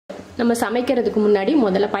நம்ம சமைக்கிறதுக்கு முன்னாடி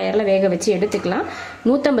முதல்ல பயரில் வேக வச்சு எடுத்துக்கலாம்.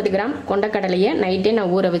 150 கிராம் கொண்டக்கடலையை நைட்டே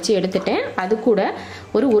நான் ஊற வச்சு எடுத்துட்டேன். அது கூட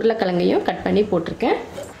ஒரு உருளைக்கிழங்கையும் கட் பண்ணி போட்டிருக்கேன்.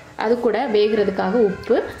 அது கூட வேகிறதுக்காக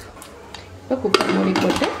உப்பு. இப்போ குக்கர் மூடி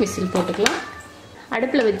போட்டு விசில் போட்டுக்கலாம்.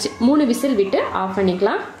 அடுப்பில் வச்சு 3 விசில் விட்டு ஆஃப்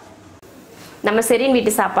பண்ணிக்கலாம். நம்ம ஷெரின்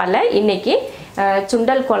வீட்டு சாப்பாடில் இன்றைக்கி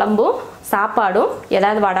சுண்டல் குழம்பும் சாப்பாடும்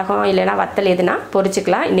ஏதாவது வடகம் இல்லைனா வத்தல் எதுனா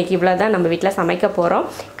பொரிச்சுக்கலாம். இன்றைக்கி இவ்வளோ தான் நம்ம வீட்டில் சமைக்க போகிறோம்.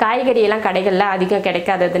 காய்கறியெல்லாம் கடைகளில் அதிகம்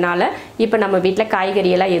கிடைக்காததுனால இப்போ நம்ம வீட்டில்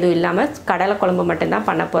காய்கறியெல்லாம் எதுவும் இல்லாமல் கடலை குழம்பு மட்டும்தான்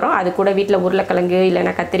பண்ண போகிறோம். அது கூட வீட்டில் உருளைக்கிழங்கு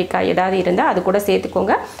இல்லைனா கத்திரிக்காய் ஏதாவது இருந்தால் அது கூட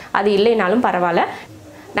சேர்த்துக்கோங்க. அது இல்லைனாலும் பரவாயில்ல.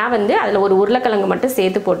 நான் அதில் ஒரு உருளைக்கிழங்கு மட்டும்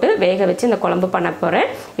சேர்த்து போட்டு வேக வச்சு இந்த குழம்பு பண்ண போகிறேன்.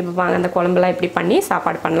 இப்போ வாங்க அந்த குழம்புலாம் எப்படி பண்ணி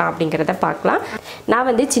சாப்பாடு பண்ணலாம் அப்படிங்கிறத பார்க்கலாம்.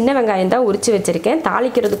 நான் சின்ன வெங்காயம் தான் உரித்து வச்சுருக்கேன்.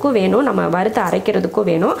 தாளிக்கிறதுக்கும் வேணும், நம்ம வறுத்து அரைக்கிறதுக்கும்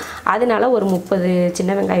வேணும். அதனால ஒரு 30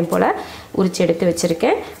 சின்ன வெங்காயம் போல் உரித்து எடுத்து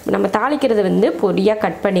வச்சுருக்கேன். நம்ம தாளிக்கிறது பொடியாக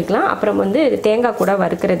கட் பண்ணிக்கலாம். அப்புறம் தேங்காய் கூட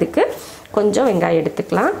வறுக்கிறதுக்கு கொஞ்சம் வெங்காயம்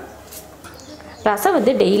எடுத்துக்கலாம். ரசம்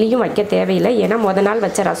டெய்லியும் வைக்க தேவையில்லை. ஏன்னா முத நாள்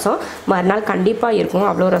வச்ச ரசம் மறுநாள் கண்டிப்பாக இருக்கும்.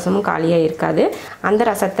 அவ்வளோ ரசமும் காலியாக இருக்காது. அந்த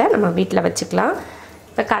ரசத்தை நம்ம வீட்டில் வச்சுக்கலாம்.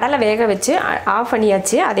 இப்போ கடலை வேக வச்சு ஆஃப்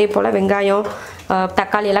பண்ணியாச்சு. அதே போல் வெங்காயம்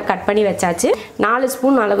தக்காளி எல்லாம் கட் பண்ணி வச்சாச்சு. 4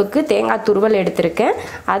 ஸ்பூன் அளவுக்கு தேங்காய் துருவல் எடுத்திருக்கேன்.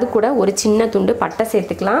 அது கூட ஒரு சின்ன துண்டு பட்டை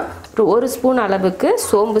சேர்த்துக்கலாம். அப்புறம் 1 ஸ்பூன் அளவுக்கு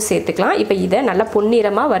சோம்பு சேர்த்துக்கலாம். இப்போ இதை நல்லா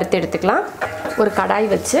பொன்னிறமாக வறுத்து எடுத்துக்கலாம். ஒரு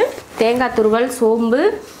கடாய் வச்சு தேங்காய் துருவல் சோம்பு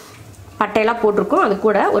பட்டையெல்லாம் போட்டிருக்கோம். அது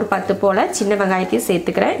கூட ஒரு 10 போல் சின்ன வெங்காயத்தையும்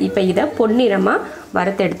சேர்த்துக்கிறேன். இப்போ இதை பொன்னிறமாக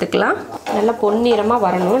வறுத்து எடுத்துக்கலாம். நல்லா பொன்னிறமாக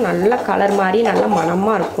வரணும். நல்ல கலர் மாதிரி நல்ல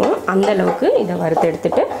மணமாக இருக்கும். அந்தளவுக்கு இதை வறுத்து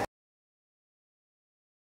எடுத்துட்டு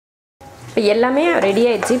இப்போ எல்லாமே ரெடி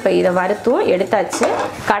ஆயிடுச்சு. இப்போ இதை வறுத்தும் எடுத்தாச்சு.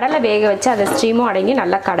 கடலை வேக வச்சு அதை ஸ்டீமும் அடங்கி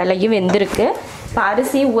நல்லா கடலையும் வெந்திருக்கு. இப்போ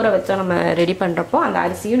அரிசியும் ஊற வச்சோம் நம்ம ரெடி பண்ணுறப்போ அந்த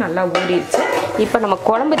அரிசியும் நல்லா ஊறிடுச்சு. இப்போ நம்ம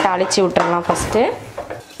குழம்பு தாளித்து விட்டுறலாம். ஃபஸ்ட்டு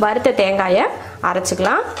வறுத்த தேங்காயை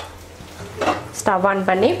அரைச்சிக்கலாம். ஸ்டவ் ஆன்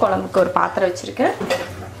பண்ணி குழம்புக்கு ஒரு பாத்திரம் வச்சுருக்கேன்.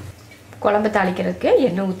 குழம்பு தாளிக்கிறதுக்கு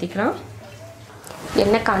எண்ணெய் ஊற்றிக்கலாம்.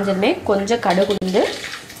 எண்ணெய் காஞ்சதுமே கொஞ்சம் கடுகு உளுந்து,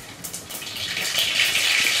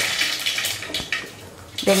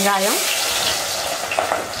 வெங்காயம்,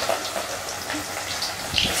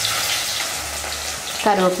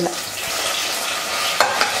 கருவேப்பிலை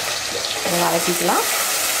வதக்கிக்கலாம்.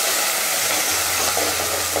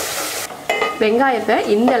 வெங்காயத்தை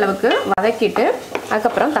இந்த அளவுக்கு வதக்கிட்டு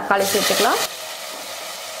அதுக்கப்புறம் தக்காளி சேர்த்துக்கலாம்.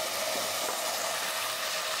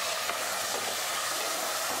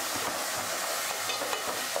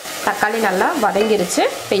 தக்காளி நல்லா வதங்கிருச்சு.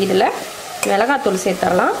 இப்போ இதில் மிளகாத்தூள்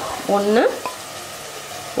சேர்த்துடலாம். 1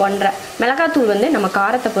 1/2 மிளகாத்தூள் நம்ம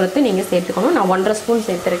காரத்தை பொறுத்து நீங்கள் சேர்த்துக்கணும். நான் 1/2 ஸ்பூன்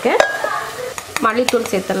சேர்த்துருக்கேன். மல்லித்தூள்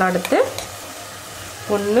சேர்த்துடலாம். அடுத்து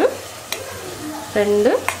 1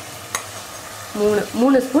 2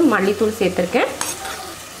 3 ஸ்பூன் மல்லித்தூள் சேர்த்துருக்கேன்.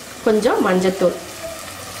 கொஞ்சம் மஞ்சத்தூள்.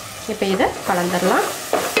 இப்போ இதை கலந்துடலாம்.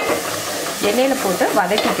 எண்ணெயில் போட்டு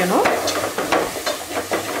வதக்கிக்கணும்.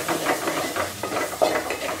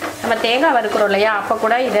 நம்ம தேங்காய் வறுக்கிறோம் இல்லையா, அப்போ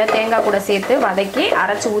கூட இதை தேங்காய் கூட சேர்த்து வதக்கி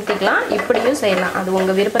அரைச்சி ஊற்றிக்கலாம். இப்படியும் செய்யலாம், அது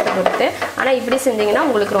உங்கள் விருப்பத்தை பொறுத்து. ஆனால் இப்படி செஞ்சிங்கன்னா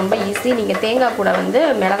உங்களுக்கு ரொம்ப ஈஸி. நீங்கள் தேங்காய் கூட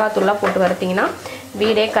மிளகாத்தூள்லாம் போட்டு வறுத்திங்கன்னா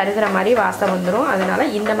வீடே கருகிற மாதிரி வாசம் வந்துடும்.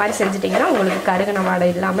 அதனால் இந்த மாதிரி செஞ்சிட்டிங்கன்னா உங்களுக்கு கருகின வாடை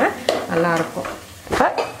இல்லாமல் நல்லாயிருக்கும். இப்போ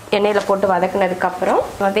எண்ணெயில் போட்டு வதக்குனதுக்கப்புறம்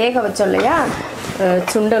வேக வச்சோம் இல்லையா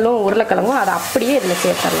சுண்டலும் உருளைக்கிழங்கும், அதை அப்படியே இதில்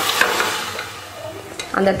சேர்த்துடலாம்.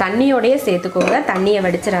 அந்த தண்ணியோடையே சேர்த்துக்கோங்க. தண்ணியை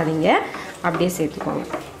வடிச்சிடாதீங்க, அப்படியே சேர்த்துக்கோங்க.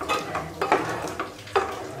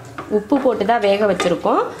 உப்பு போட்டு தான் வேக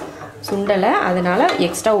வச்சுருக்கோம் சுண்டலை, அதனால்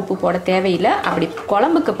எக்ஸ்ட்ரா உப்பு போட தேவையில்லை. அப்படி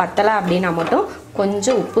குழம்புக்கு பத்தலை அப்படின்னா மட்டும்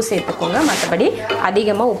கொஞ்சம் உப்பு சேர்த்துக்கோங்க. மற்றபடி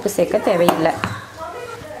அதிகமாக உப்பு சேர்க்க தேவையில்லை.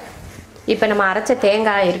 இப்போ நம்ம அரைச்ச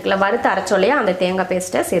தேங்காய் இருக்குல்ல, வறுத்து அரைச்சோம் இல்லையா, அந்த தேங்காய்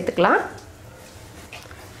பேஸ்ட்டை சேர்த்துக்கலாம்.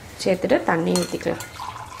 சேர்த்துட்டு தண்ணி ஊற்றிக்கலாம்.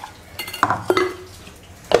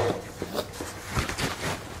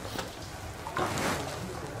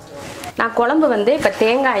 நான் குழம்பு இப்போ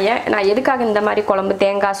தேங்காயை நான் எதுக்காக இந்த மாதிரி குழம்பு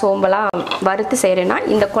தேங்காய் சோம்பெல்லாம் வறுத்து செய்கிறேன்னா,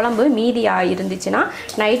 இந்த குழம்பு மீதியாக இருந்துச்சுன்னா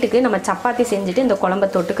நைட்டுக்கு நம்ம சப்பாத்தி செஞ்சுட்டு இந்த குழம்பை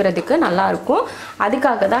தொட்டுக்கிறதுக்கு நல்லாயிருக்கும்.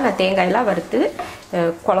 அதுக்காக தான் நான் தேங்காயெல்லாம் வறுத்து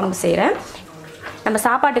குழம்பு செய்கிறேன். நம்ம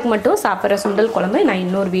சாப்பாட்டுக்கு மட்டும் சாப்பிட்ற சுண்டல் குழம்பு நான்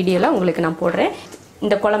இன்னொரு வீடியோவில் உங்களுக்கு நான் போடுறேன்.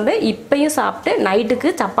 இந்த குழம்பு இப்பயும் சாப்பிட்டு நைட்டுக்கு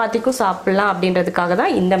சப்பாத்திக்கும் சாப்பிட்லாம் அப்படின்றதுக்காக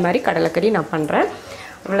தான் இந்த மாதிரி கடலைக்கறி நான் பண்ணுறேன்.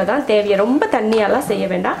 அவ்வளோதான். தேவையை ரொம்ப தண்ணியெல்லாம் செய்ய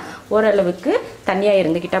வேண்டாம், ஓரளவுக்கு தண்ணியாக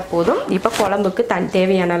இருந்துக்கிட்டால் போதும். இப்போ குழம்புக்கு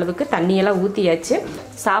தேவையான அளவுக்கு தண்ணியெல்லாம் ஊற்றியாச்சு.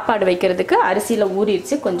 சாப்பாடு வைக்கிறதுக்கு அரிசியில்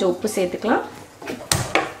ஊறிடுச்சு. கொஞ்சம் உப்பு சேர்த்துக்கலாம்.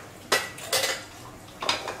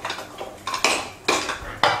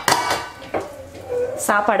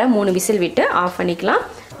 சாப்பாடை 3 விசில் விட்டு ஆஃப் பண்ணிக்கலாம்.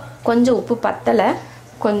 கொஞ்சம் உப்பு பத்தலை,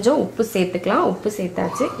 கொஞ்சம் உப்பு சேர்த்துக்கலாம். உப்பு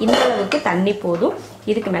சேர்த்தாச்சு. இந்த அளவுக்கு தண்ணி போதும்,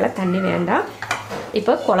 இதுக்கு மேலே தண்ணி வேண்டாம்.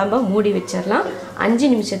 இப்போ குழம்பை மூடி வச்சிடலாம். 5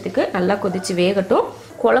 நிமிஷத்துக்கு நல்லா கொதிச்சு வேகட்டும்.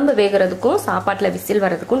 குழம்பு வேகிறதுக்கும் சாப்பாட்டில் விசில்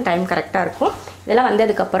வர்றதுக்கும் டைம் கரெக்டாக இருக்கும். இதெல்லாம்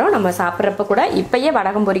வந்ததுக்கப்புறம் நம்ம சாப்பிட்றப்ப கூட இப்போயே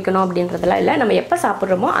வடகம் பொரிக்கணும் அப்படின்றதுலாம் இல்லை. நம்ம எப்போ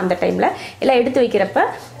சாப்பிட்றோமோ அந்த டைமில் எல்லாம் எடுத்து வைக்கிறப்ப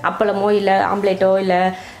அப்பளமோ இல்லை ஆம்லேட்டோ இல்லை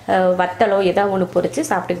வத்தலோ ஏதோ ஒன்று பொரித்து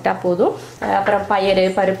சாப்பிட்டுக்கிட்டா போதும். அப்புறம் பயறு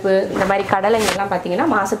பருப்பு இந்த மாதிரி கடலைங்கள்லாம் பார்த்திங்கன்னா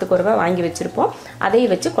மாதத்துக்கு ஒரு ரூபா வாங்கி வச்சுருப்போம்.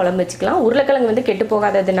 அதையும் வச்சு குழம்பு வச்சுக்கலாம். உருளைக்கிழங்கு வந்து கெட்டு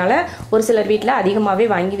போகாததுனால ஒரு சிலர் வீட்டில் அதிகமாகவே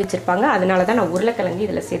வாங்கி வச்சுருப்பாங்க. அதனால தான் நான் உருளைக்கிழங்கு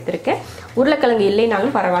இதில் சேர்த்துருக்கேன். உருளைக்கிழங்கு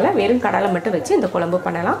இல்லைனாலும் பரவாயில்ல, வெறும் கடலை மட்டும் வச்சு இந்த குழம்பு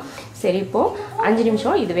பண்ணலாம். சரி, இப்போது 5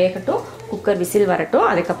 நிமிஷம் இது வேகட்டும், குக்கர் விசில் வரட்டும்,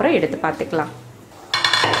 அதுக்கப்புறம் எடுத்து பார்த்துக்கலாம்.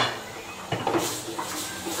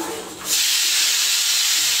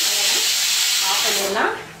 ஆஃப்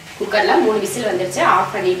பண்ணிடலாம். குக்கரில் 3 விசில் வந்துருச்சு.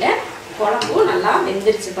 ஆஃப் பண்ணிவிட்டேன். குழம்பும் நல்லா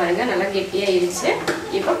வெந்துருச்சு பாருங்கள், நல்லா கெட்டியாக இருந்துச்சு.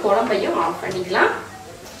 இப்போ குழம்பையும் ஆஃப் பண்ணிக்கலாம்.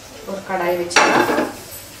 ஒரு கடாயை வச்சுக்கலாம்.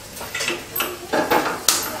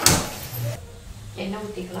 எண்ணெய்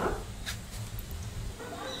ஊற்றிக்கலாம்.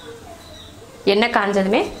 எண்ணெய்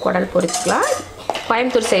காஞ்சதுமே குடல் பொரிச்சுக்கலாம்.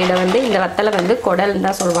 கோயம்புத்தூர் சைடில் வந்து இந்த வத்தலை வந்து குடல்னு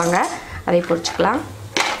தான் சொல்லுவாங்க. அதை பொரிச்சுக்கலாம்.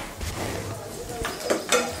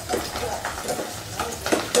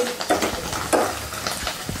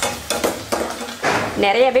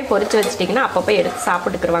 நிறையவே பொரிச்சு வச்சிட்டிங்கன்னா அப்பப்போ எடுத்து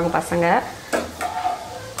சாப்பிட்டுக்குருவாங்க பசங்க.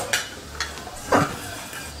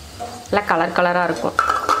 எல்லாம் கலர் கலராக இருக்கும்.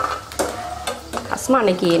 அஸ்மா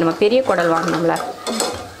அன்னைக்கு நம்ம பெரிய குடல் வாங்கினோம்ல,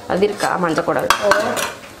 அது இருக்கா? மஞ்சள் குடல்.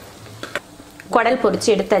 குடல் பொரிச்சு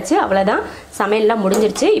எடுத்தாச்சு. அவ்வளோதான், சமையல்லாம்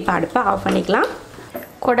முடிஞ்சிருச்சு. இப்போ அடுப்பை ஆஃப் பண்ணிக்கலாம்.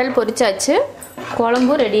 குடல் பொரிச்சாச்சு,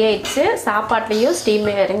 குழம்பும் ரெடி ஆயிடுச்சு, சாப்பாட்லேயும் ஸ்டீம்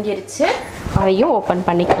இறங்கிருச்சு. அதையும் ஓப்பன்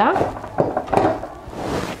பண்ணிக்கலாம்.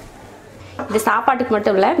 இது சாப்பாட்டுக்கு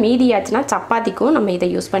மட்டும் இல்லை, மீதியாச்சுன்னா சப்பாத்திக்கும் நம்ம இதை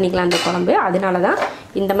யூஸ் பண்ணிக்கலாம் இந்த குழம்பு. அதனால தான்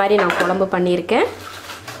இந்த மாதிரி நான் குழம்பு பண்ணியிருக்கேன்.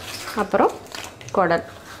 அப்புறம் குடல்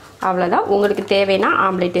அவ்வளோதான். உங்களுக்கு தேவைன்னா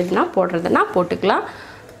ஆம்லேட் எதுனா போடுறதுன்னா போட்டுக்கலாம்.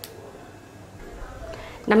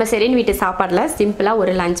 நம்ம ஷெரின் வீட்டு சாப்பாடில் சிம்பிளாக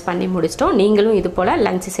ஒரு லஞ்ச் பண்ணி முடிச்சிட்டோம். நீங்களும் இது போல்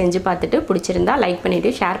லஞ்ச் செஞ்சு பார்த்துட்டு பிடிச்சிருந்தா லைக்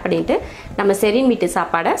பண்ணிவிட்டு ஷேர் பண்ணிவிட்டு நம்ம ஷெரின் வீட்டு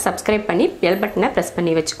சாப்பாடை சப்ஸ்கிரைப் பண்ணி பெல் பட்டனை ப்ரெஸ்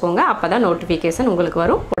பண்ணி வச்சுக்கோங்க. அப்போ தான் நோட்டிஃபிகேஷன் உங்களுக்கு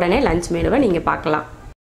வரும். உடனே லஞ்ச் மெனுவை நீங்கள் பார்க்கலாம்.